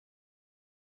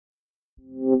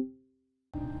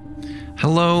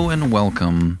Hello and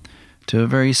welcome to a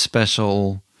very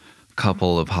special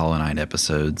couple of Hollow Knight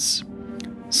episodes.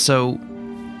 So,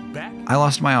 I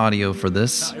lost my audio for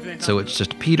this, so it's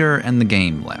just Peter and the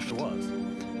game left.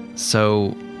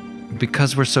 So,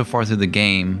 because we're so far through the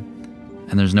game,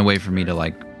 and there's no way for me to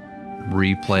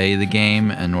replay the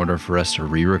game in order for us to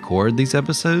re-record these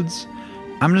episodes,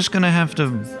 I'm just gonna have to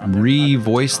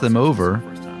re-voice them over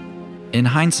in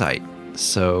hindsight.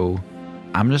 So,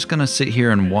 I'm just gonna sit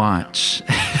here and watch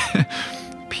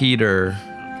Peter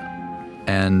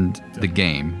and the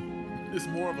game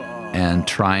and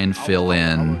try and fill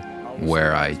in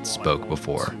where I spoke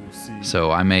before.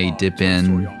 So I may dip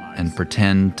in and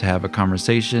pretend to have a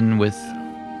conversation with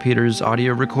Peter's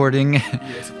audio recording,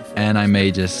 and I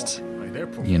may just,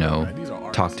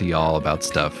 talk to y'all about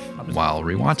stuff while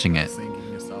rewatching it.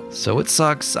 So it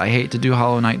sucks. I hate to do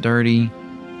Hollow Knight dirty.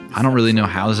 I don't really know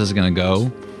how this is gonna go,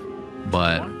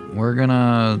 but we're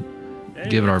gonna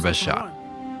give it our best shot.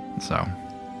 So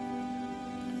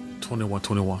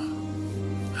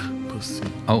 21. Pussy.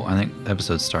 Oh, I think the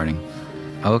episode's starting.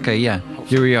 Okay, yeah,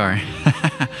 here we are.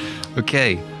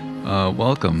 Okay,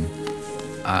 welcome.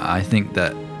 I think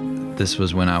that this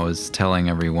was when I was telling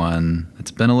everyone it's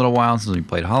been a little while since we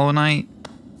played Hollow Knight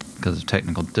because of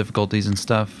technical difficulties and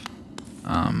stuff,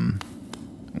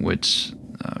 which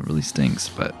really stinks.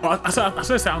 But I said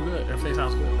it sounds good. Everything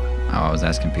sounds good. I was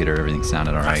asking Peter, everything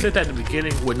sounded all right. I said that in the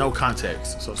beginning with no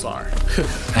context, so sorry.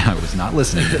 I was not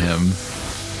listening to him.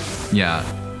 Yeah,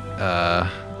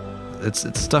 it's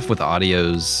stuff with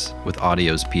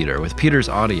Peter's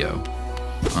audio.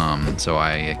 So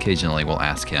I occasionally will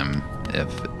ask him if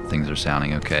things are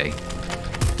sounding okay.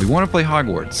 We want to play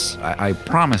Hogwarts. I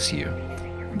promise you,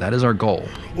 that is our goal.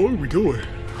 What are we doing?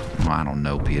 Well, I don't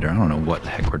know, Peter. I don't know what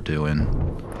the heck we're doing.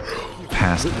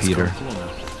 Past Peter.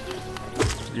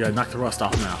 Yeah, knock the rust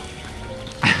off now.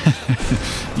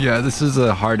 Yeah, this is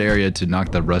a hard area to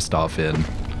knock the rust off in.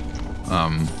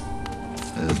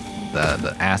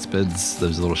 The aspids,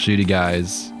 those little shooty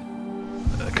guys,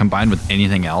 combined with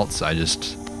anything else, I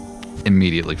just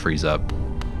immediately freeze up.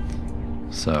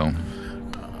 So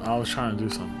I was trying to do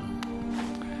something.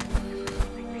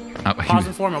 Pause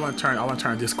it for me. I want to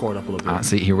turn Discord up a little bit.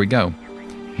 See, here we go.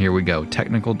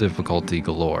 Technical difficulty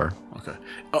galore. Okay.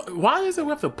 Why is it we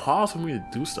have to pause for me to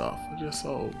do stuff? Just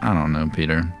so. I don't know,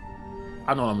 Peter.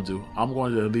 I know what I'm gonna do. I'm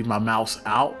going to leave my mouse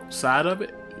outside of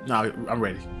it. No, I'm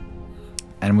ready.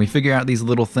 And we figure out these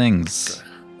little things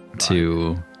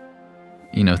to,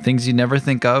 things you never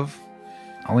think of.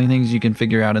 Only things you can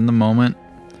figure out in the moment.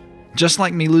 Just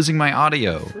like me losing my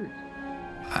audio.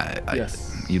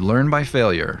 Yes. You learn by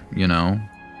failure,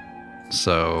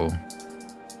 So,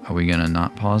 are we gonna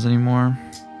not pause anymore?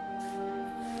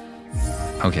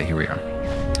 Okay, here we are.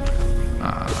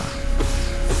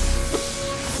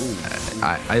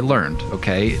 I learned,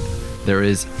 okay? There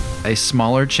is a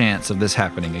smaller chance of this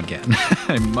happening again.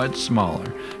 A much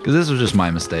smaller. Because this was just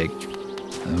my mistake.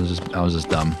 I was just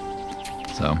dumb.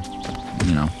 So,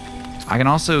 I can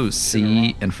also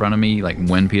see in front of me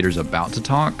when Peter's about to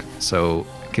talk. So,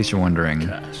 in case you're wondering.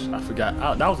 Gosh, I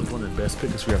forgot. That was one of the best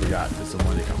pictures we ever got. It's the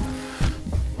money coming.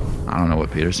 I don't know what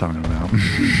Peter's talking about.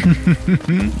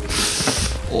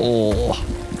 Oh,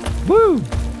 woo!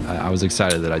 I was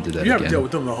excited that I did that. You haven't dealt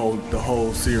with them the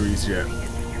whole series yet.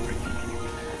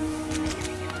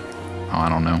 Oh, I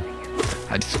don't know.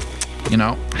 I just,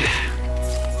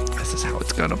 this is how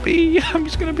it's gonna be. I'm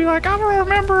just gonna be like, I don't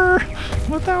remember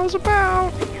what that was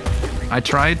about. I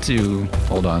tried to.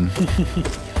 Hold on.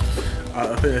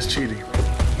 I think that's cheating.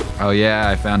 Oh yeah,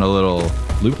 I found a little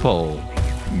loophole.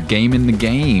 Game in the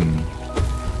game.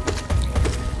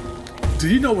 Do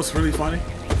you know what's really funny?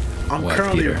 I'm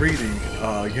currently Peter? reading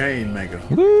game manga.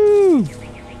 Woo!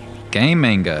 Game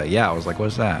manga. Yeah, I was like,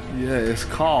 what's that? Yeah, it's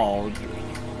called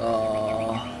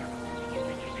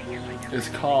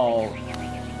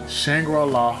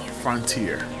Shangri-La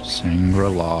Frontier.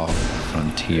 Shangri-La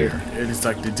Frontier. It's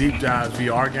like the deep dive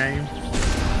VR game.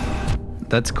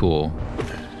 That's cool.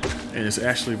 And it's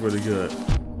actually really good.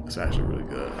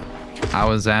 I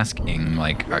was asking,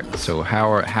 so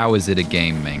how is it a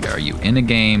game manga? Are you in a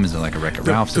game? Is it like a Wreck-It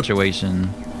Ralph situation?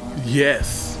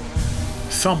 Yes.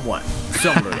 Somewhat.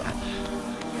 Similar though.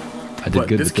 I did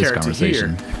good with this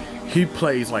conversation. He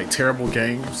plays terrible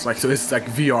games. So it's like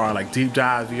VR, like deep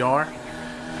dive VR.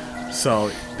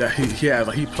 So that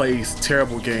he plays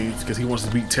terrible games because he wants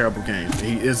to beat terrible games.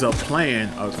 He ends up playing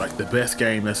the best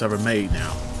game that's ever made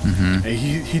now. Mm-hmm. And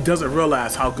he doesn't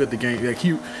realize how good the game.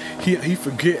 He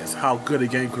forgets how good a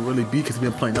game could really be because he's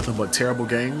been playing nothing but terrible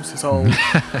games his whole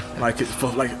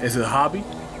as a hobby.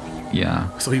 Yeah.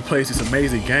 So he plays this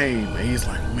amazing game, and he's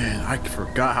like, man, I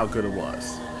forgot how good it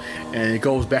was. And it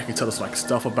goes back and tells us like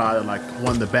stuff about it, like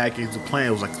one of the bad games we're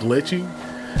playing was like glitching.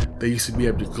 They used to be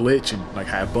able to glitch and like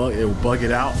it would bug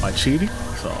it out by cheating.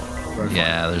 So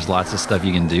yeah, there's lots of stuff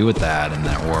you can do with that in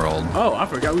that world. Oh, I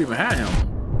forgot we even had him.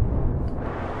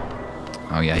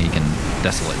 Oh yeah, he can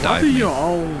desolate dive. Why do your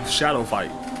own shadow fight?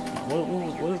 What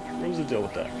was the deal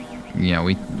with that? Yeah,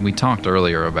 we talked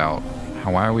earlier about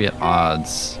why are we at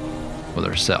odds with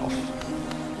ourselves?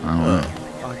 I don't know.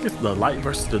 I guess the light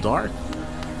versus the dark.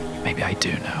 Maybe I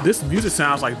do know. This music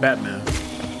sounds like Batman.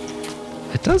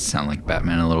 It does sound like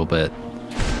Batman a little bit.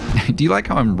 Do you like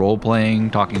how I'm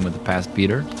role-playing, talking with the past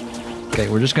Peter? Okay,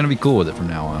 we're just gonna be cool with it from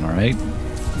now on, all right?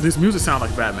 This music sounds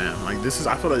like Batman. Like this is,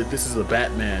 I feel like this is a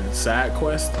Batman side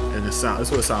quest, and this is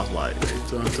what it sounds like.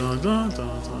 Dun, dun, dun,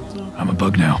 dun, dun, dun. I'm a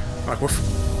bug now. Like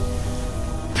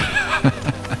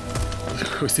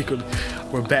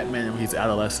we're Batman when he's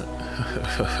adolescent.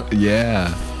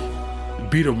 Yeah.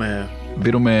 Beetleman.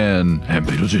 Beetleman and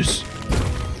Beetlejuice.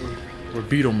 We're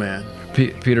Beetleman.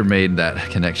 Peter made that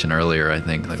connection earlier, I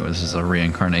think. Like, this is a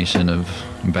reincarnation of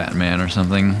Batman or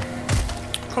something.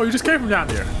 Oh, you just came from down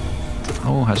there.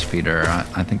 Oh, hush, Peter.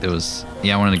 I think there was...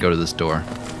 Yeah, I wanted to go to this door.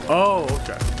 Oh,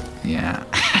 okay. Yeah.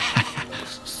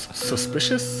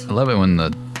 Suspicious? I love it when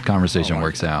the conversation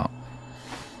works out.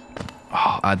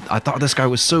 Oh, I thought this guy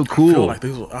was so cool. Have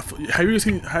you ever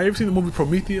seen the movie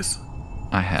Prometheus?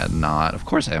 I had not. Of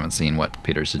course I haven't seen what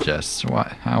Peter suggests.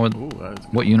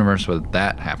 What universe would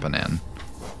that happen in?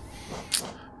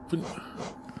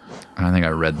 I think I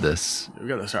read this. We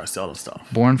gotta start selling stuff.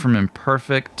 Born from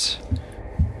imperfect...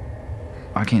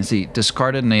 I can't see.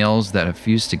 Discarded nails that have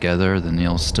fused together. The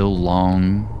nails still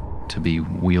long to be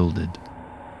wielded.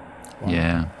 Wow.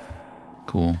 Yeah.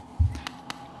 Cool.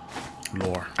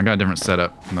 Lore. I got a different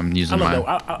setup. I'm using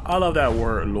I love that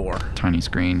word, lore. Tiny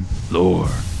screen. Lore.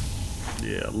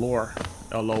 Yeah, lore.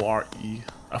 L-O-R-E.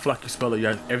 I feel like you spell it.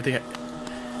 Everything.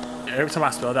 Every time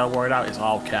I spell that word out, it's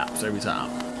all caps every time.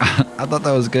 I thought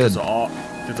that was good.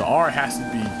 Because the R has to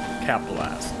be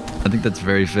capitalized. I think that's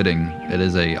very fitting. It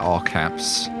is a all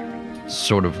caps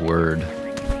sort of word.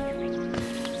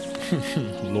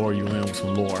 Lure you in with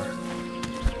some lore.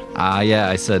 Yeah,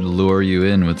 I said lure you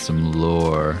in with some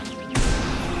lore.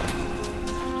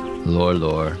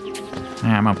 Lore.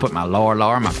 I'm gonna put my lure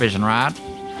on my fishing rod.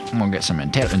 I'm gonna get some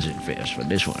intelligent fish for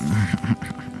this one.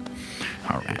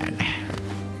 All right.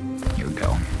 Here we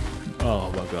go. Oh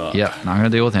my god. Yep, not gonna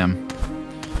deal with him.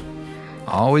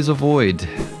 Always avoid.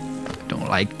 Don't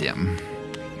like them.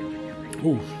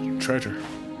 Ooh, treasure.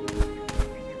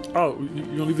 Oh, you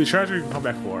gonna leave the treasure? You can come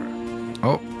back for it.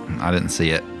 Oh, I didn't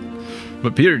see it.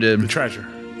 But Peter did. The treasure.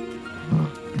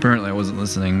 Apparently I wasn't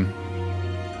listening.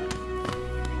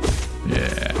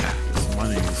 Yeah.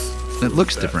 It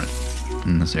looks different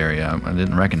in this area. I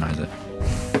didn't recognize it.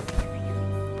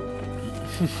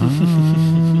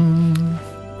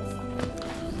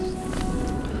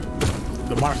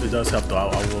 The monster does help though.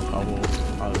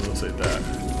 I will say that.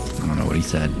 I don't know what he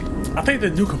said. I think the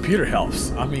new computer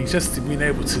helps. I mean, just being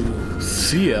able to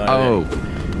see it. Oh.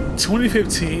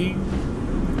 2015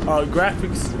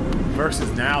 graphics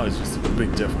versus now is just a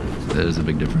big difference. That is a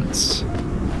big difference.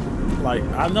 Like,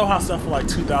 I know how stuff like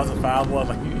 2005 was.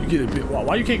 Like, you get a bit.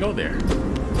 Why you can't go there?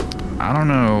 I don't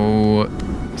know.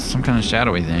 Some kind of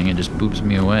shadowy thing. It just boops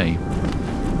me away. I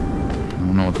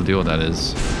don't know what the deal with that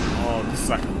is. Oh, this is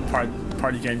like a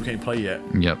party game you can't play yet.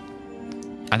 Yep.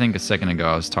 I think a second ago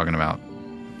I was talking about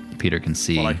Peter can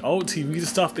see. But like old TVs and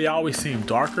stuff, they always seem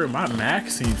darker. My Mac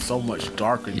seems so much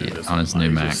darker than this on his new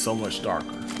Mac. So much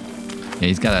darker. Yeah,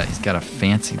 he's got a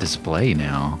fancy display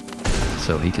now,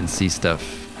 so he can see stuff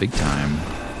big time.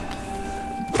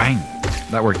 Bang!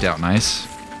 That worked out nice.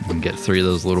 You can get 3 of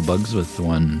those little bugs with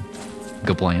one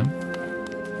gablam.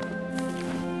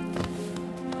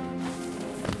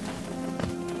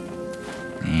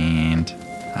 And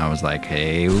I was like,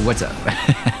 hey, what's up?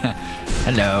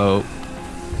 Hello.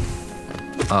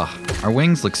 Oh, our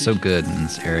wings look so good in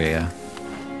this area.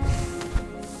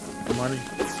 Money.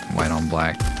 White on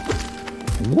black.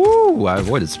 Woo! I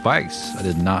avoided spikes. I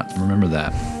did not remember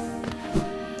that.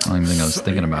 I don't even think I was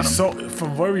thinking about them. So,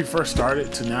 from where we first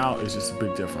started to now is just a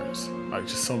big difference. Like,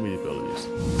 just so many abilities.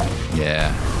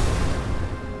 Yeah.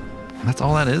 That's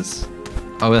all that is?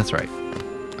 Oh, that's right.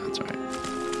 That's right.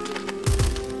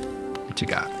 What you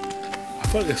got? I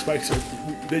feel like the spikes,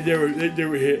 they never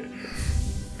hit.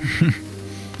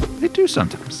 They do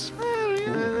sometimes.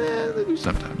 They do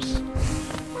sometimes. I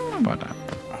don't know about that.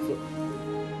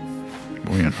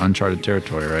 We're in uncharted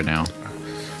territory right now.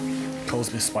 Cole's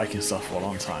been spiking stuff for a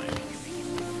long time.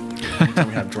 Anytime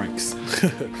we have drinks.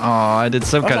 Oh, I did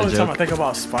some kind of That's the only time I joke. think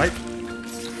about spike.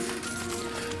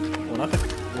 When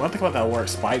I think about that word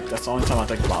spike, that's the only time I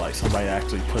think about like somebody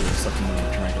actually putting something in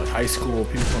a drink. Like high school,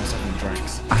 people putting something in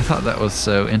drinks. I thought that was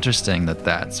so interesting that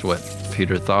that's what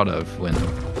Peter thought of when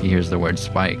he hears the word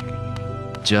spike.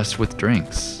 Just with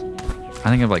drinks. I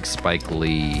think of like Spike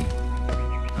Lee,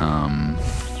 and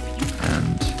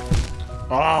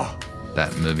Ah,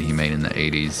 that movie he made in the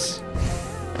 80s.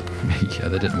 Yeah,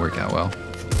 that didn't work out well.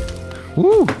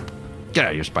 Woo! Get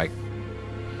out of here, Spike.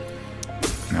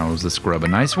 Now, was the scrub a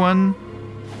nice one?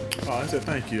 oh, I said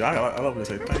thank you. I love when they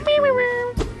say thank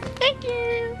you. Thank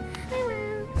you.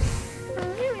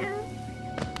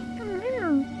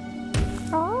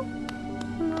 Oh.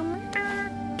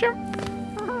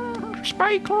 Jump.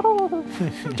 Spike.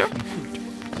 Jump.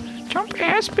 Jump,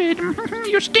 Aspen.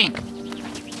 You stink.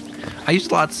 I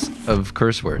used lots of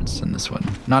curse words in this one.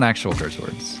 Not actual curse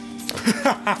words.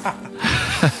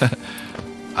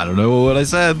 I don't know what I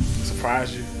said.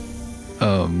 Surprise you.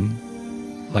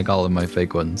 Like all of my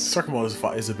fake ones. Circle mode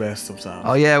is the best sometimes.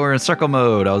 Oh yeah, we're in circle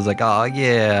mode. I was like, oh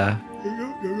yeah.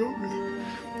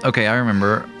 Okay, I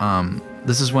remember.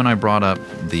 This is when I brought up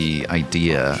the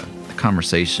idea, the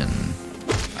conversation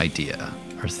idea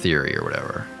or theory or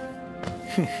whatever.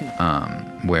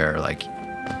 Where like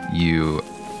you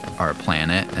are a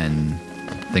planet and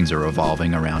things are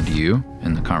revolving around you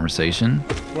in the conversation.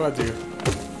 What I do?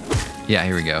 Yeah,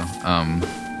 here we go.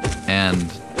 And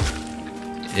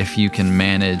if you can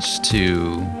manage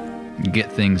to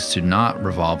get things to not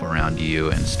revolve around you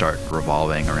and start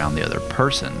revolving around the other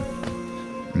person,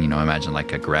 you know, imagine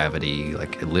like a gravity,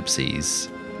 like ellipses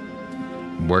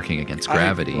working against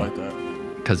gravity, I hate people like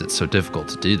that. because it's so difficult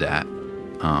to do that,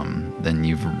 then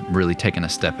you've really taken a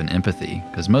step in empathy.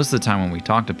 Because most of the time when we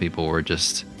talk to people, we're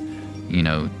just, you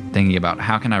know, thinking about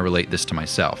how can I relate this to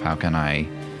myself? How can I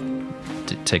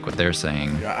take what they're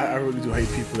saying? Yeah, I really do hate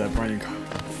people that bring.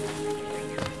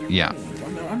 Yeah.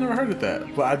 I never heard of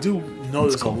that, but I do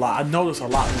notice cool. a lot. I notice a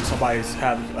lot when somebody's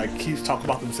keeps talking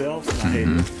about themselves, and I hate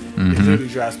it. It literally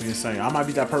drives me insane. I might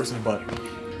be that person, but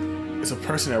it's a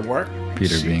person at work.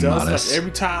 Peter she being does, modest. Like,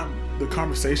 every time the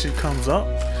conversation comes up,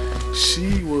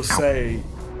 she will say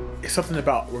something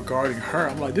about regarding her.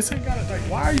 I'm like, this ain't got it. Like,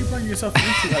 why are you bringing yourself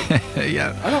into like?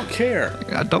 Yeah. I don't care.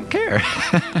 I don't care.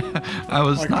 I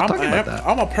was Like, not talking about that.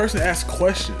 I'm a person that asks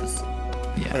questions.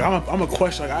 Yeah. Like I'm a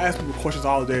question. Like I ask people questions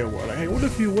all day at work. Like, hey, what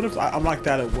if I'm like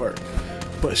that at work?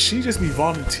 But she just be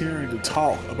volunteering to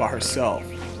talk about herself.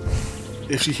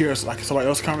 If she hears like somebody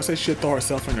else's conversation, she'll throw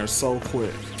herself in there so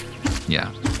quick.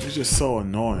 Yeah. It's just so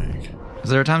annoying. 'Cause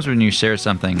there are times when you share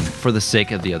something for the sake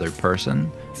of the other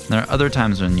person. There are other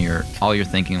times when all you're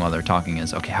thinking while they're talking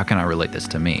is, okay, how can I relate this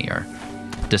to me? Or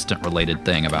distant related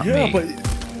thing about Yeah, me.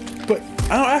 but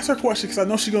I don't ask her questions because I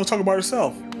know she's gonna talk about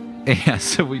herself. Yeah,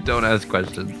 so we don't ask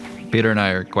questions. Peter and I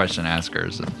are question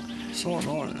askers, and So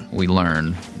annoying. we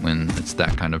learn when it's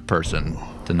that kind of person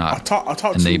to I not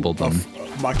talk enable to them.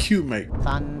 my cube mate.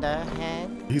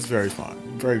 Thunderhead. He's very fun.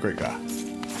 Very great guy.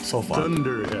 So fun.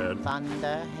 Thunderhead.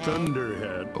 Thunderhead.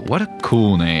 Thunderhead. But what a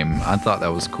cool name. I thought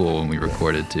that was cool when we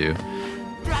recorded too.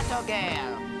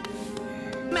 Drattogale.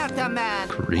 Meltaman.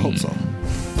 Green. Hope so.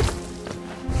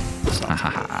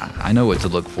 I know what to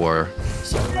look for.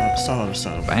 It's not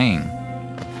understandable. Bang.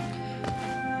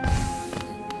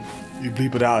 You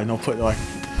bleep it out and don't put like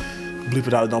bleep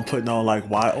it out and don't put no like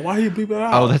why you bleep it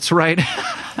out? Oh, that's right.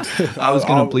 I was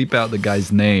gonna bleep out the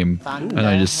guy's name, and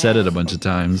I just said it a bunch of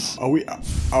times. Are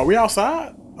we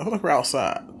outside? I feel like we're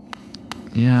outside.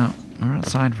 Yeah, we're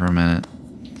outside for a minute.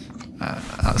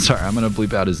 Sorry, I'm gonna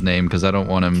bleep out his name because I don't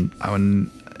want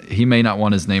him. He may not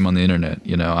want his name on the internet.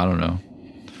 You know, I don't know.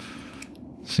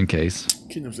 Just in case.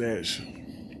 Kingdom's Edge.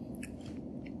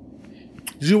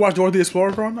 Did you watch Dora the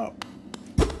Explorer growing up?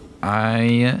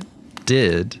 I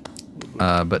did,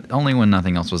 but only when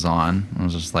nothing else was on. I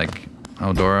was just like,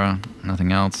 oh, Dora,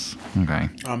 nothing else? Okay.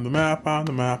 I'm the map, I'm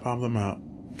the map, I'm the map.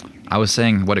 I was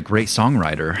saying what a great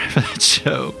songwriter for that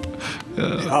show.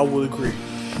 I would agree.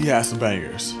 He has some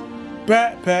bangers.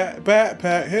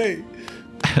 Backpack, hey.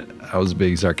 I was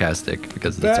being sarcastic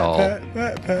because it's all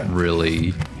Backpack.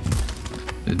 really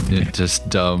just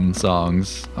dumb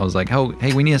songs. I was like, oh,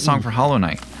 hey, we need a song for Hollow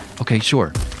Knight. Okay,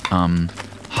 sure.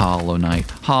 Hollow Knight,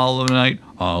 Hollow Knight,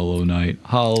 Hollow Knight,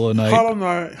 Hollow Knight. Hollow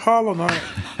Knight, Hollow Knight.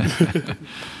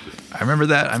 I remember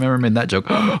that. I remember made that joke.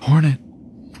 Hornet.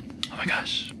 Oh my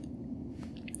gosh.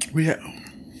 We have.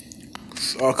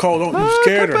 Cole, don't you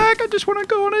scared come her. back. I just want to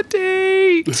go on a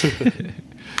date.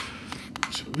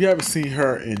 We haven't seen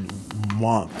her in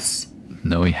months.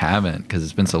 No, we haven't, because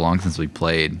it's been so long since we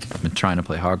played. I've been trying to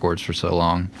play Hogwarts for so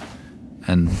long.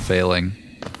 and failing.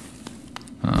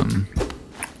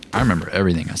 I remember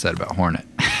everything I said about Hornet.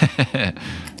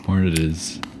 Hornet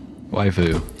is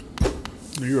waifu.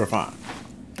 You were fine.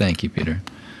 Thank you, Peter.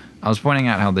 I was pointing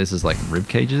out how this is like rib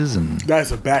cages and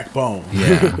That's a backbone.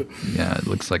 yeah, yeah, it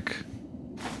looks like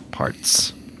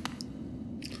parts.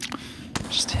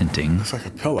 Just hinting, It's like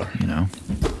a pillar. you know.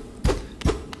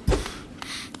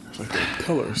 It's like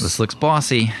pillars. This looks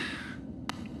bossy.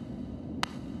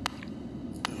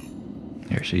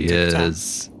 Here she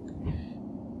is.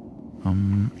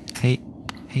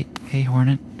 Hey,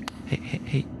 Hornet.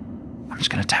 Hey. I'm just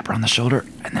gonna tap her on the shoulder,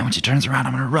 and then when she turns around,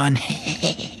 I'm gonna run.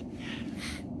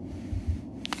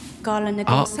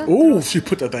 Oh, she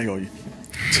put that thing on you.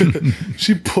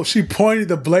 she pointed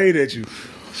the blade at you.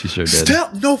 She sure did.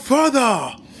 Step no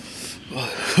further.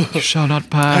 You shall not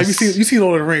pass. Have you seen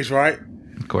Lord of the Rings, right?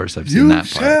 Of course, I've seen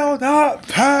that part. shall not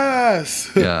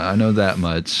pass. Yeah, I know that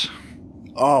much.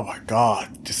 Oh my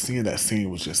God! Just seeing that scene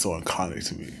was just so iconic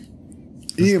to me.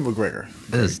 Ian McGregor.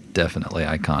 It is definitely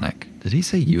iconic. Did he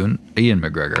say Ian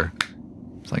McGregor?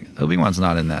 It's like Obi-Wan's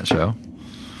not in that show.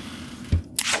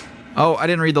 Oh, I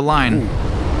didn't read the line.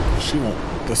 Ooh, she want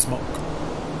the smoke.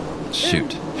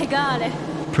 Shoot.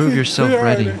 Prove yourself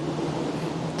ready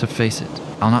to face it.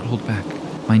 I'll not hold back.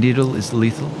 My needle is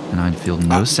lethal, and I feel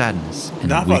no sadness in a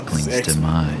Not about this weakling's X-Men.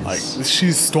 demise. Like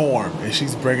she's Storm, and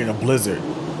she's bringing a blizzard.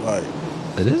 Like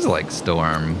It is like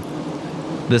Storm.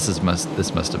 This must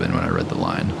have been when I read the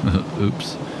line.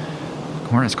 Oops.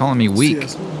 Hornet's calling me weak.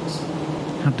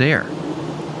 How dare.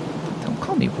 Don't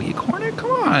call me weak, Hornet.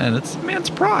 Come on. It's a man's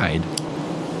pride.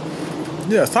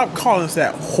 Yeah, stop calling us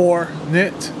that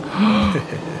hornet.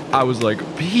 I was like,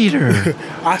 Peter.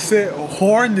 I said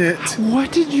hornet.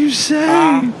 What did you say?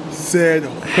 I said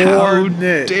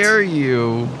hornet. How dare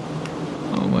you?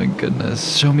 Oh my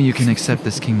goodness. Show me you can accept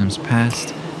this kingdom's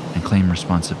past and claim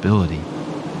responsibility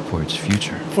for its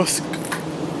future.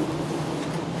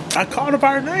 I called her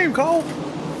by her name, Cole.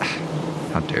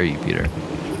 How dare you, Peter?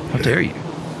 How dare you?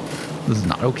 This is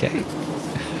not okay.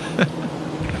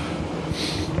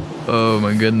 Oh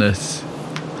my goodness.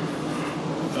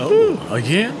 Oh,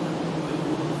 again?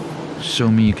 Show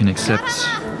me you can accept.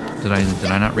 Did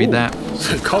I not read that?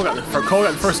 Cole got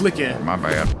the first lick in. My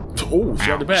bad. Oh, she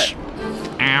got the back.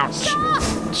 Ouch.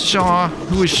 Shaw.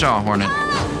 Who is Shaw, Hornet?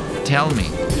 Tell me.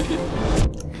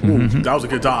 Ooh, that was a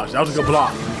good dodge. That was a good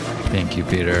block. Thank you,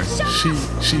 Peter.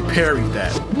 She parried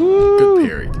that. Woo. Good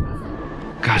parried.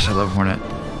 Gosh, I love Hornet.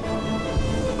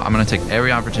 I'm gonna take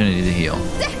every opportunity to heal.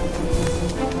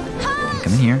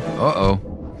 Come in here. Uh-oh.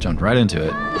 Jumped right into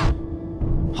it.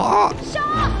 Ha!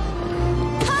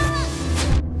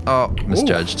 Oh,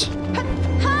 misjudged.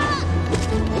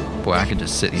 Boy, I could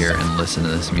just sit here and listen to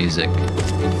this music.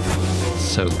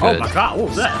 So good. Oh my God, what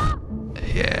was that?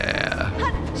 Yeah.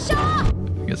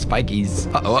 You got spikies.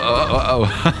 Uh-oh.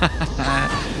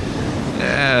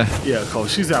 Yeah. Yeah, Cole,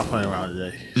 she's out playing around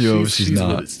today. Yo, she's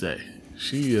not. with it today.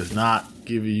 She is not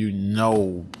giving you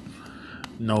no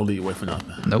leeway for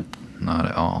nothing. Nope, not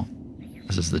at all.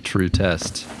 This is the true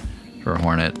test for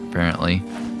Hornet, apparently.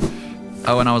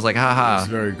 Oh, and I was like, haha. It's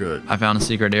very good. I found a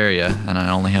secret area, and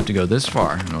I only have to go this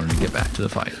far in order to get back to the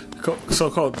fight. So,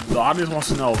 Cole, the audience wants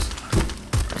to know,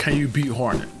 can you beat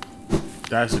Hornet?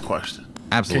 That's the question.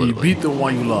 Absolutely. Can you beat the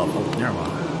one you love? Oh, never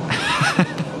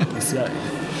mind. You see, I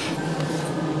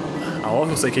was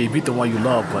gonna say, can you beat the one you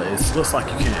love? But it looks like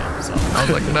you can. So. I was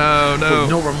like, no. With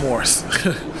no remorse.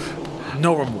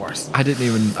 No remorse. I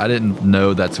didn't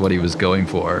know that's what he was going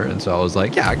for, and so I was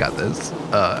like, yeah, I got this.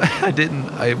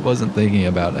 I wasn't thinking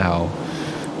about how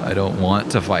I don't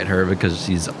want to fight her because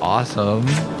she's awesome.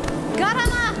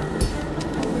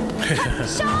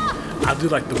 I do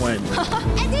like the wind.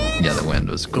 Yeah, the wind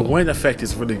was cool. The wind effect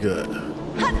is really good.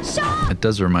 It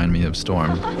does remind me of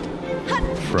Storm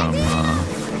from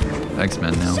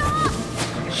X-Men now.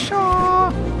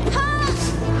 Shaw.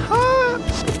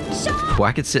 Well,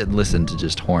 I could sit and listen to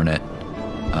just Hornet.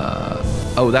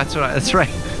 Oh, that's right.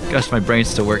 Gosh, my brain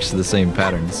still works to the same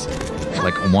patterns.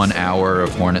 Like 1 hour of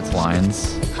Hornet's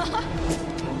lines.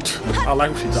 I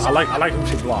like when she. I like when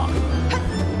she block.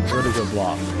 Really good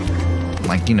block.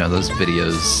 Like, you know, those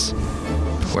videos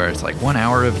where it's like 1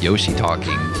 hour of Yoshi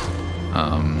talking.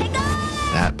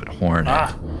 That, but Hornet.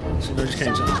 Ah, she knows you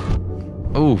can't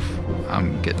jump. Oof,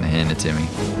 I'm getting handed to me.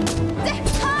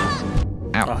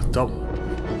 Ow. Ah, double.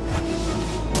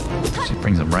 She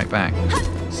brings him right back.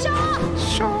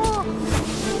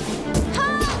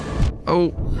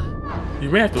 Oh. You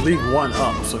may have to leave one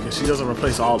up, so cause she doesn't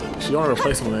replace all of them. She only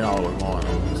replaces them when they all are gone.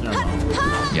 Never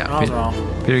mind. Yeah, I was wrong.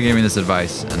 Peter gave me this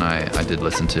advice, and I did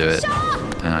listen to it,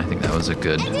 and I think that was a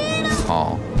good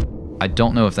call. I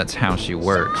don't know if that's how she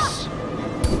works.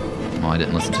 Well, I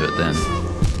didn't listen to it then.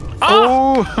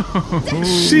 Oh!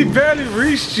 She barely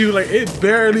reached you. Like, it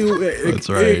barely That's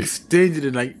right. it extended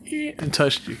and like and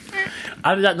touched you.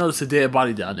 I did not notice a dead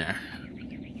body down there.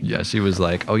 Yeah, she was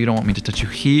like, "Oh, you don't want me to touch you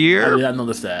I here?" did not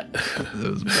notice that. It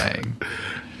was bang.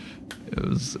 It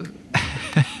was.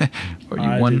 Are you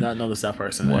I one? did not notice that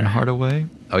person. One there. heart away.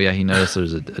 Oh yeah, he noticed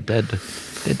there's a dead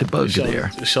bug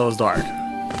there. The show is dark.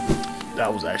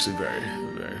 That was actually very,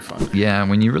 very fun. Yeah,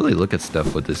 when you really look at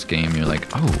stuff with this game, you're like,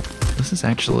 oh, this is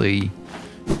actually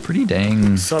pretty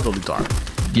dang. Subtly dark.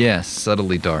 Yes,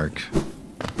 subtly dark.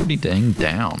 Pretty dang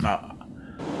down.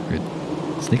 It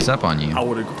sneaks up on you. I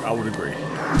would agree.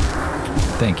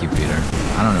 Thank you, Peter.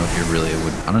 I don't know if you really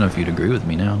would. I don't know if you'd agree with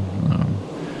me now. I don't know.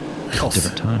 It's a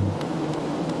different time.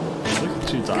 Look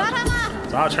at you, Doc.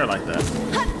 Dodge her like that.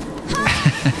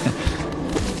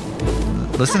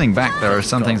 Listening back, there are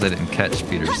some things I didn't catch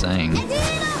Peter saying.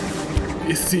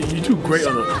 You see, you do great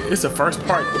on the. It's the first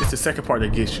part. It's the second part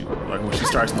that gets you. Like when she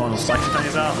starts throwing those spicy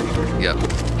things out. Yep,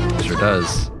 sure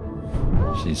does.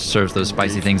 She serves those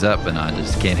spicy things up, and I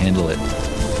just can't handle it.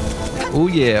 Oh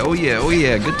yeah, oh yeah, oh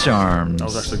yeah, good charms. That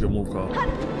was actually a good move call. I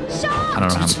don't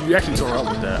know how. You actually tore her up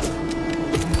with that.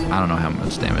 I don't know how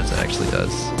much damage it actually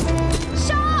does.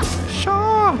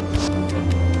 Shaw.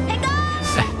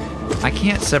 I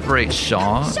can't separate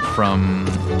Shaw from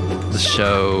the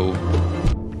show.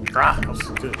 That was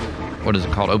good. What is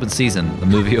it called? Open Season. The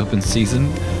movie Open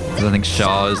Season. Because I think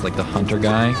Shaw is like the hunter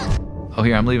guy. Oh,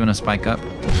 here, I'm leaving a spike up.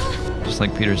 Just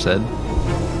like Peter said.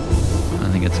 I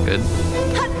think it's good.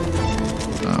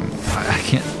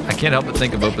 I can't help but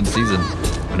think of Open Season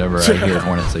whenever I hear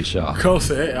Hornet say Shaw.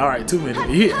 Close. All right, 2 minutes.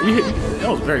 That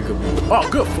was a very good move. Oh,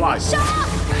 good fly.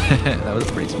 That was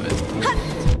pretty smooth.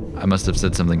 I must have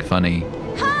said something funny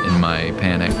in my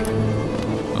panic.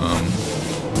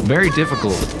 Very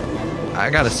difficult. I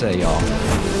gotta say, y'all.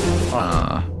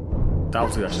 That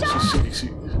was actually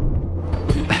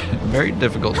very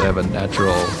difficult to have a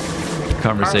natural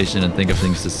conversation and think of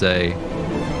things to say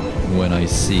when I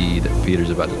see that Peter's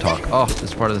about to talk. Oh,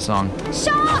 this part of the song.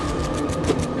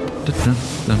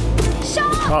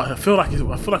 Oh, I feel like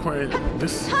we're in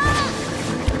this.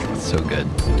 It's so good.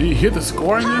 Do you hear the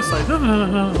score in this? Like,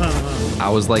 I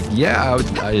was like, yeah,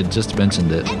 I had just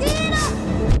mentioned it.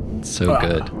 It's so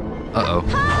good. Uh-oh.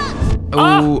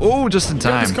 Oh, just in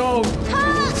time. It's cold.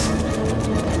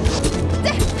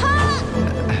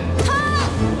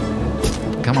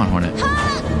 Come on, Hornet.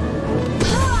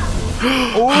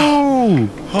 Oh!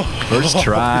 First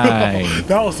try.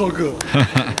 That was so good. 2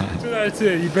 out of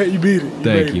 10. You beat it.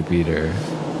 Thank you, Peter.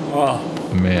 Oh.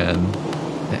 Man.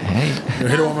 Hey. You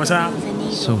hit it one more time?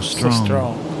 So strong. So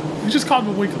strong. You just called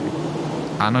me weakly.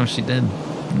 I know she did.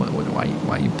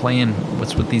 Why are you playing?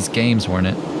 What's with these games,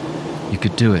 Hornet? You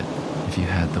could do it if you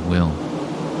had the will.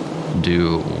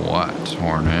 Do what,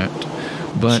 Hornet?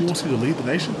 But she wants you to lead the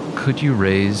nation? Could you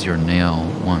raise your nail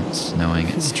once, knowing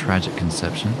its tragic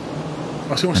conception?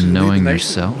 Oh, she wants and you to knowing lead the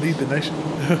yourself? Nation? Lead the nation?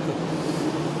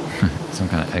 Some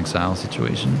kind of exile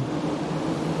situation?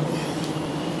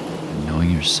 And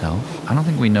knowing yourself? I don't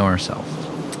think we know ourselves.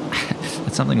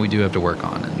 It's something we do have to work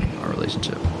on in our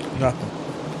relationship. Nothing.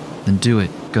 Then do it,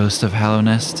 Ghost of Hallow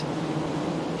Nest.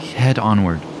 Head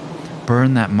onward.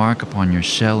 Burn that mark upon your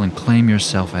shell and claim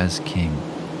yourself as king.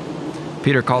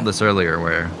 Peter called this earlier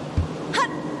where...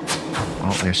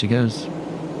 Oh, there she goes.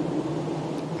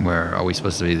 Where are we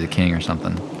supposed to be the king or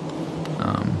something?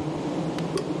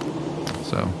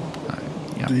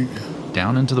 Yeah.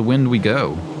 Down into the wind we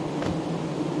go.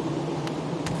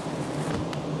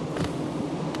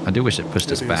 I do wish it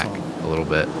pushed us back a little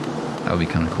bit. That would be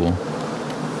kind of cool.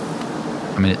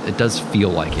 I mean, it does feel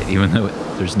like it, even though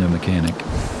there's no mechanic.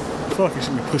 I feel like it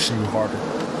should be pushing you harder.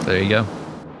 There you go.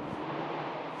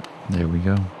 There we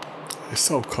go. It's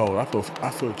so cold. I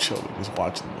feel chilly just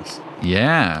watching this.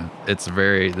 Yeah, it's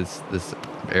very this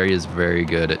area is very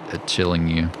good at chilling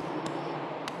you.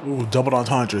 Ooh, double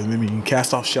entendre. I mean, you can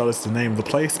cast off shell. That's the name of the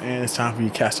place, and it's time for you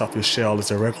to cast off your shell.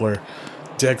 It's a regular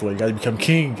degular. You got to become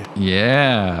king.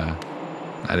 Yeah,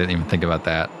 I didn't even think about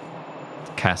that.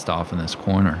 Cast off in this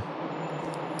corner.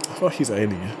 I feel like he's an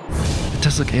alien. It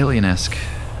does look alien-esque.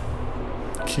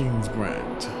 King's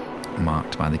brand.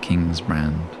 Mocked by the king's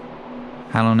brand.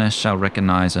 Hallow Nest shall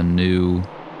recognize a new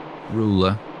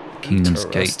ruler. The kingdom's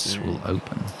gates will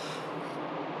open.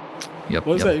 Yep.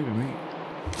 What does that even mean?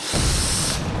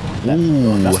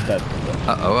 Ooh. That's that.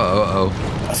 Uh-oh.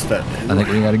 That's that. I think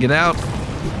we gotta get out.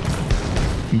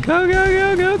 Go, go,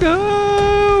 go, go,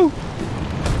 go!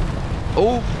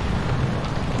 Oh!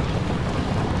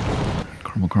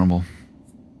 Crumble, crumble.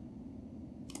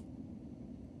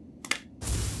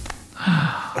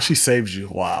 She saved you.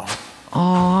 Wow.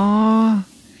 Aww.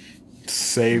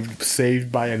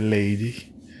 Saved by a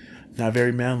lady. Not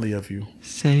very manly of you.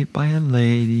 Saved by a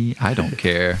lady. I don't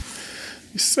care.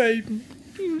 You saved me.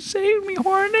 You saved me,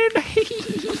 Hornet.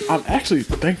 I'm actually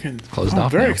thinking. Closed I'm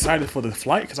off very now. excited for the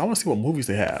flight because I want to see what movies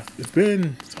they have. It's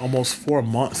been almost 4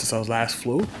 months since I was last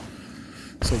flew,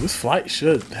 so this flight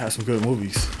should have some good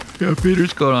movies. Yeah,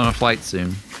 Peter's going on a flight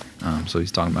soon. So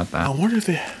he's talking about that. I wonder if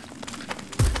they.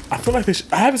 I feel like they.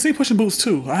 I haven't seen Push in Boots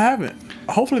 2. I haven't.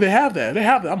 Hopefully they have that. If they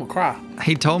have that, I'm gonna cry.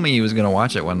 He told me he was going to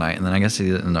watch it one night, and then I guess he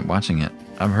didn't end up watching it.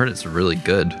 I've heard it's really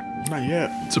good, Not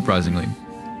yet. surprisingly.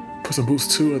 Push in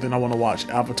Boots 2, and then I want to watch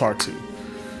Avatar 2.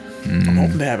 I'm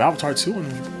hoping they have Avatar 2.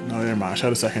 And no, never mind.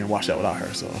 Shudder said I can't watch that without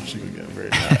her, so she's gonna get very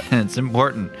mad. It's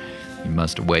important. You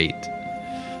must wait.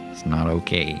 It's not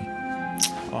okay.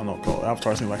 I don't know, Cole.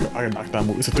 Avatar seems like I can knock that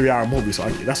movie. It's a 3-hour movie, so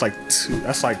that's like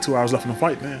 2 hours left in the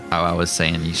flight, man. Oh, I was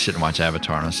saying you shouldn't watch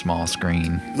Avatar on a small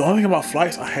screen. The only thing about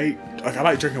flights, I hate. Like I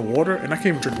like drinking water, and I can't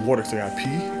even drink water because I got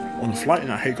pee on the flight,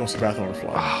 and I hate going to the bathroom on the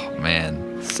flight. Oh,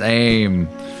 man. Same.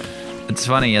 It's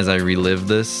funny as I relive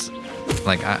this.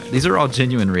 Like, these are all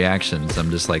genuine reactions.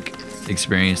 I'm just like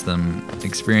experiencing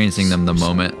them the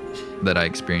moment that I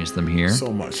experienced them here.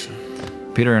 So much.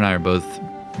 Peter and I are both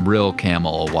real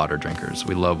camel water drinkers.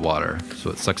 We love water, so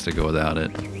it sucks to go without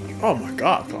it. Oh my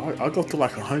God! I'll go through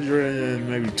like 100 and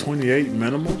maybe 28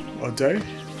 minimum a day.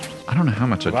 I don't know how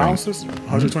much I drink. Ounces,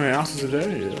 120 ounces a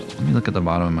day. Yeah. Let me look at the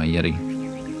bottom of my Yeti.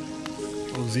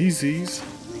 Those ZZs.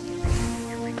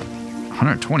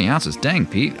 120 ounces. Dang,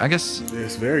 Pete. I guess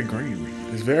It's very green.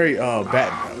 It's very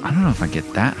bad. I don't know if I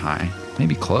get that high.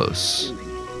 Maybe close.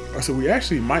 So we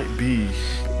actually might be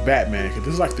Batman because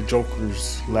this is like the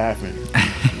Joker's laughing.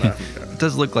 It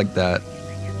does look like that.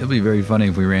 It'd be very funny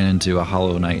if we ran into a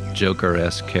Hollow Knight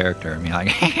Joker-esque character. I mean, like,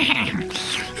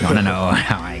 you want to know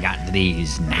how I got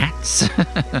these gnats?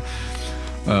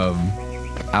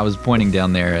 I was pointing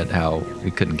down there at how we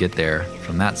couldn't get there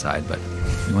from that side, but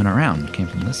we went around. Came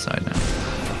from this side now.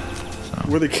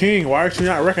 We're the king. Why aren't you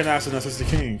not recognizing us as the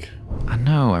king? I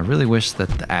know. I really wish that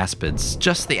the Aspids,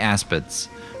 just the Aspids,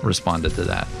 responded to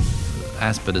that.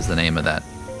 Aspid is the name of that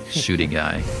shooty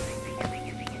guy.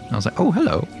 I was like, oh,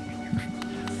 hello.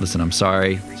 Listen, I'm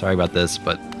sorry. Sorry about this,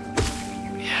 but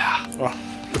yeah. Oh,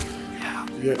 Yeah.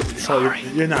 yeah. Sorry.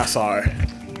 You're not sorry.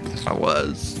 I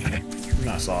was. You're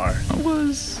not sorry. I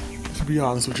was. To be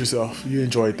honest with yourself, you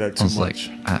enjoyed that too I was much.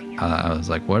 like, I was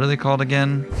like, what are they called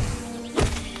again?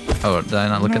 Oh, did I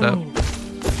not look it up?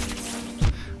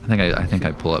 I think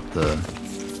I pull up the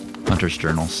Hunter's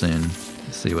Journal soon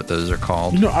to see what those are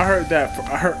called. You know, I heard that.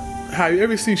 Have you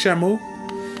ever seen Shamu?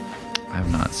 I have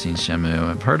not seen Shamu.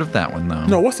 I've heard of that one though.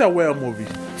 No, what's that whale movie?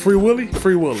 Free Willy?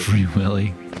 Free Willy. Free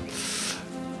Willy.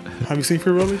 Have you seen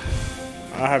Free Willy?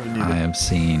 I haven't either. I've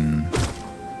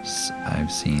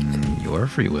seen your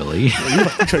Free Willy. You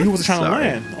wasn't trying to Sorry.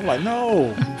 land. I'm like,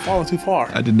 no, you're falling too far.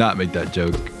 I did not make that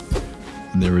joke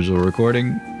in the original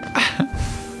recording.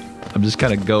 I'm just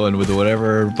kind of going with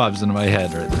whatever pops into my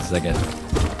head right this second.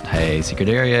 Hey, secret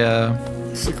area.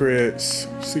 Secrets.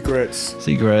 Secrets.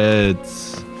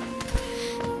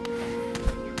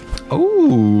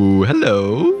 Oh,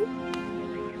 hello.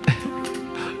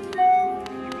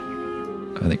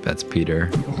 I think that's Peter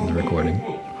in the recording.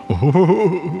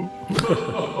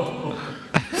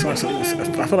 I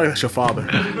feel like that's your father.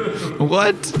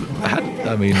 What?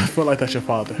 I mean, I feel like that's your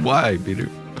father. why, Peter?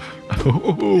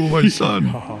 Oh, my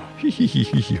son.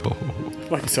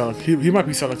 Like he might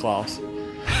be Santa Claus.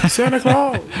 Santa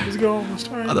Claus is going. I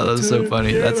thought that was so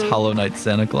funny. That's Hollow Knight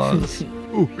Santa Claus.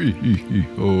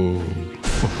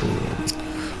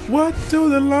 What do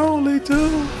the lonely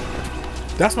do?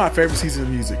 That's my favorite season of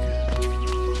music.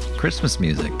 Christmas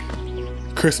music.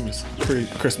 Christmas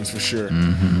for sure.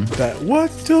 Mm-hmm. That what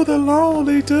do the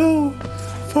lonely do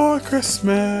for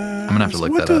Christmas? I'm gonna have to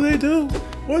look what that do up. they do?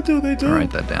 What do they do? I'll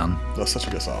write that down. That's such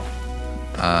a good song.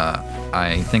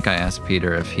 I think I asked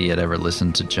Peter if he had ever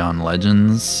listened to John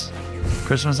Legend's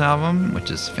Christmas album, which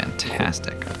is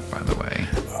fantastic, by the way.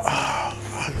 I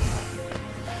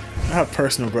have a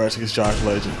personal grudge against Josh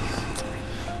Legend.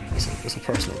 It's a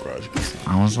personal grudge.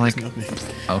 I was like, It's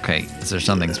nothing. okay, is there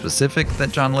something specific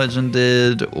that John Legend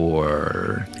did,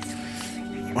 or...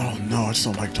 Oh no, I just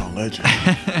don't like John Legend.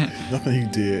 Nothing he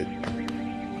did.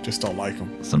 Just don't like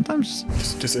him. Sometimes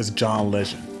Just as John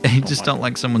Legend. you just don't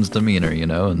like someone's demeanor, you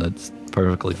know, and that's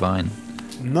perfectly fine.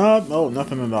 No,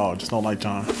 nothing at all. Just don't like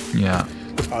John. Yeah,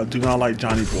 I do not like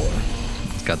Johnny Boy.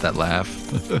 it's got that laugh.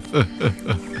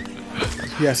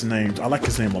 He has a name. I like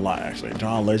his name a lot, actually.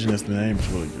 John Legend is the name. It's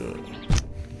really good.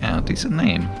 Yeah, decent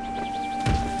name.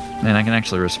 Man, I can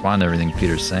actually respond to everything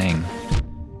Peter's saying.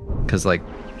 because like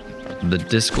the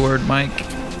Discord mic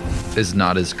is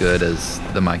not as good as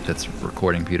the mic that's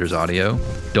recording Peter's audio.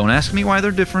 Don't ask me why they're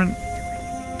different.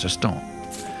 Just don't.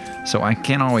 So I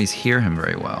can't always hear him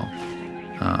very well.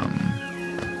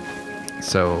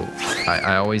 So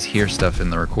I always hear stuff in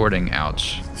the recording,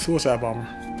 ouch, Suicide bomber.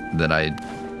 that I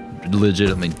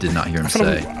legitimately did not hear him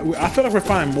say. I feel like we're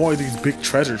finding more of these big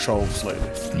treasure troves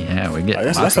lately. Yeah, we get Like,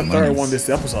 that's lots the of third monies. one this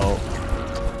episode.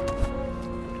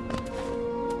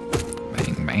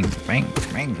 Bang, bang,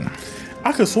 bang, bang.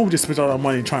 I could swear we just spent all our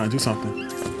money trying to do something.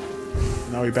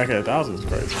 Now we're back at 1,000. It's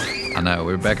crazy. I know,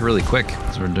 we're back really quick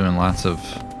because we're doing lots of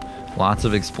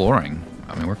exploring.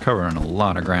 I mean, we're covering a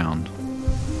lot of ground.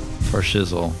 For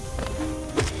shizzle.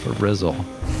 For rizzle.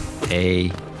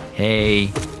 Hey.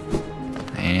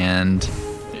 And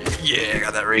yeah, I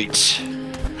got that reach.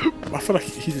 I feel like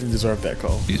he didn't deserve that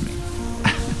call. Excuse me.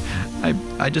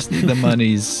 I just need the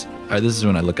monies. All right, this is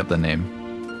when I look up the name.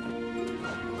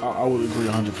 I would agree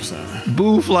 100%.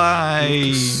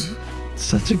 Boofly.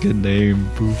 Such a good name,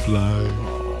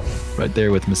 Boofly. Right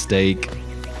there with mistake.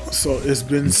 So it's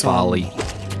been and some folly.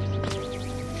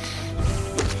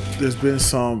 There's been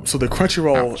some. So the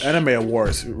Crunchyroll Ouch. Anime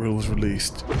Awards was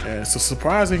released, and so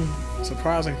surprising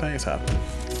things happened.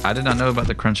 I did not know about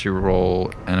the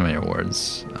Crunchyroll Anime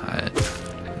Awards.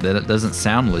 That it doesn't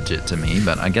sound legit to me,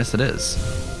 but I guess it is.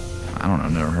 I don't know,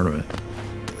 I've never heard of it.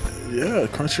 Yeah,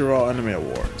 Crunchyroll Anime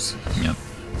Awards, Yep.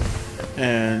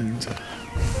 and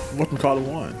what we call it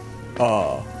won.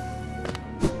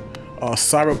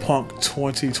 Cyberpunk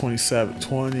 2027,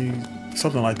 20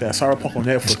 something like that. Cyberpunk on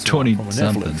Netflix. It's 20 from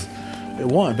something. Netflix. It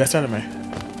won Best Anime.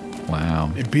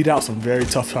 Wow. It beat out some very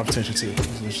tough competition too,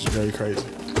 which is very crazy.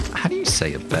 How do you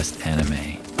say a best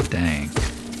anime? Dang.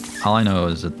 All I know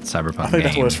is a Cyberpunk I think game.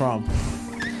 that's where it's from.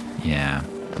 Yeah.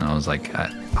 And I was like,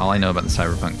 all I know about the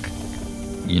Cyberpunk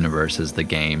universe is the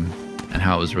game and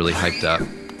how it was really hyped up.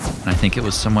 And I think it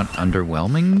was somewhat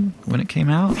underwhelming when it came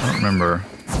out. I don't remember.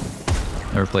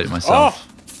 Never played it myself.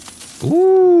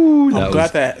 Ooh, I'm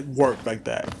glad that worked like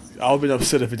that. I would have been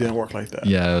upset if it didn't work like that.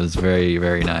 Yeah, it was very,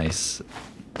 very nice.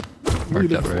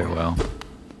 Worked out very well.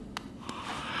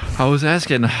 I was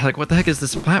asking, like, what the heck is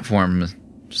this platform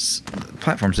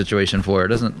situation for? It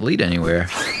doesn't lead anywhere.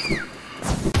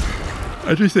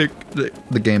 I do think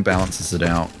the game balances it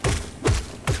out.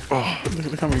 Oh,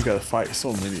 look how many you gotta fight.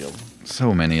 So many of them.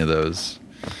 So many of those.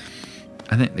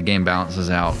 I think the game balances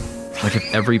out. Like,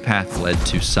 if every path led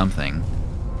to something,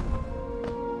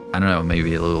 I don't know,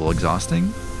 maybe a little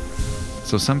exhausting.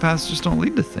 So some paths just don't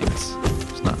lead to things.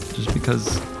 It's not just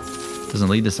because it doesn't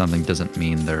lead to something doesn't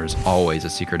mean there's always a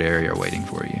secret area waiting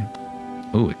for you.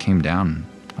 Ooh, it came down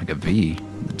like a V,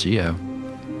 the Geo.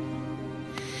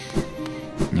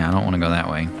 Yeah, I don't want to go that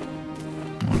way.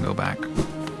 I want to go back.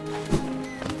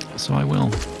 So I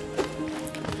will.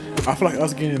 I feel like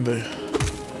us getting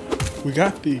we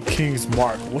got the King's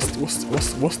Mark. What's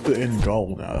the end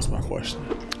goal now? That's my question.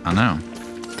 I know.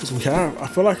 Because I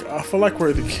feel like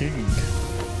we're the king.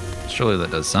 Surely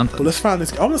that does something. But let's find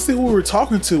this. I want to see who we were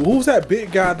talking to. Who was that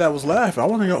big guy that was laughing? I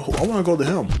want to go to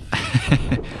him.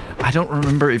 I don't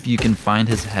remember if you can find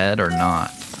his head or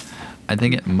not. I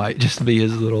think it might just be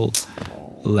his little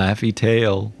laughy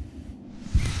tail.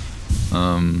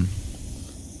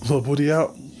 Little booty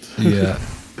out. Yeah.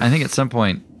 I think at some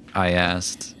point I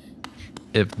asked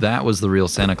if that was the real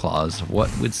Santa Claus,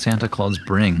 what would Santa Claus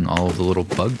bring all of the little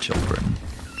bug children?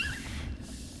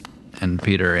 And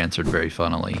Peter answered very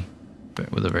funnily,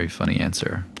 with a very funny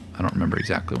answer. I don't remember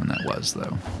exactly when that was,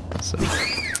 though. So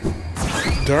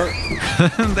Dirt.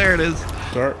 there it is.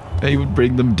 Dirt. He would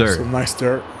bring them dirt. Some nice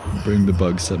dirt. Bring the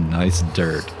bugs some nice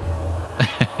dirt.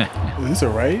 Is this a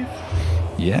rave?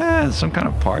 Yeah, some kind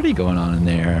of party going on in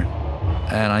there.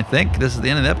 And I think this is the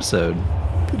end of the episode.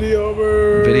 Video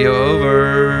over. Video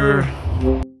over.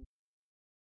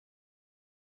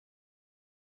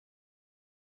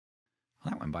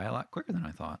 That went by a lot quicker than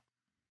I thought.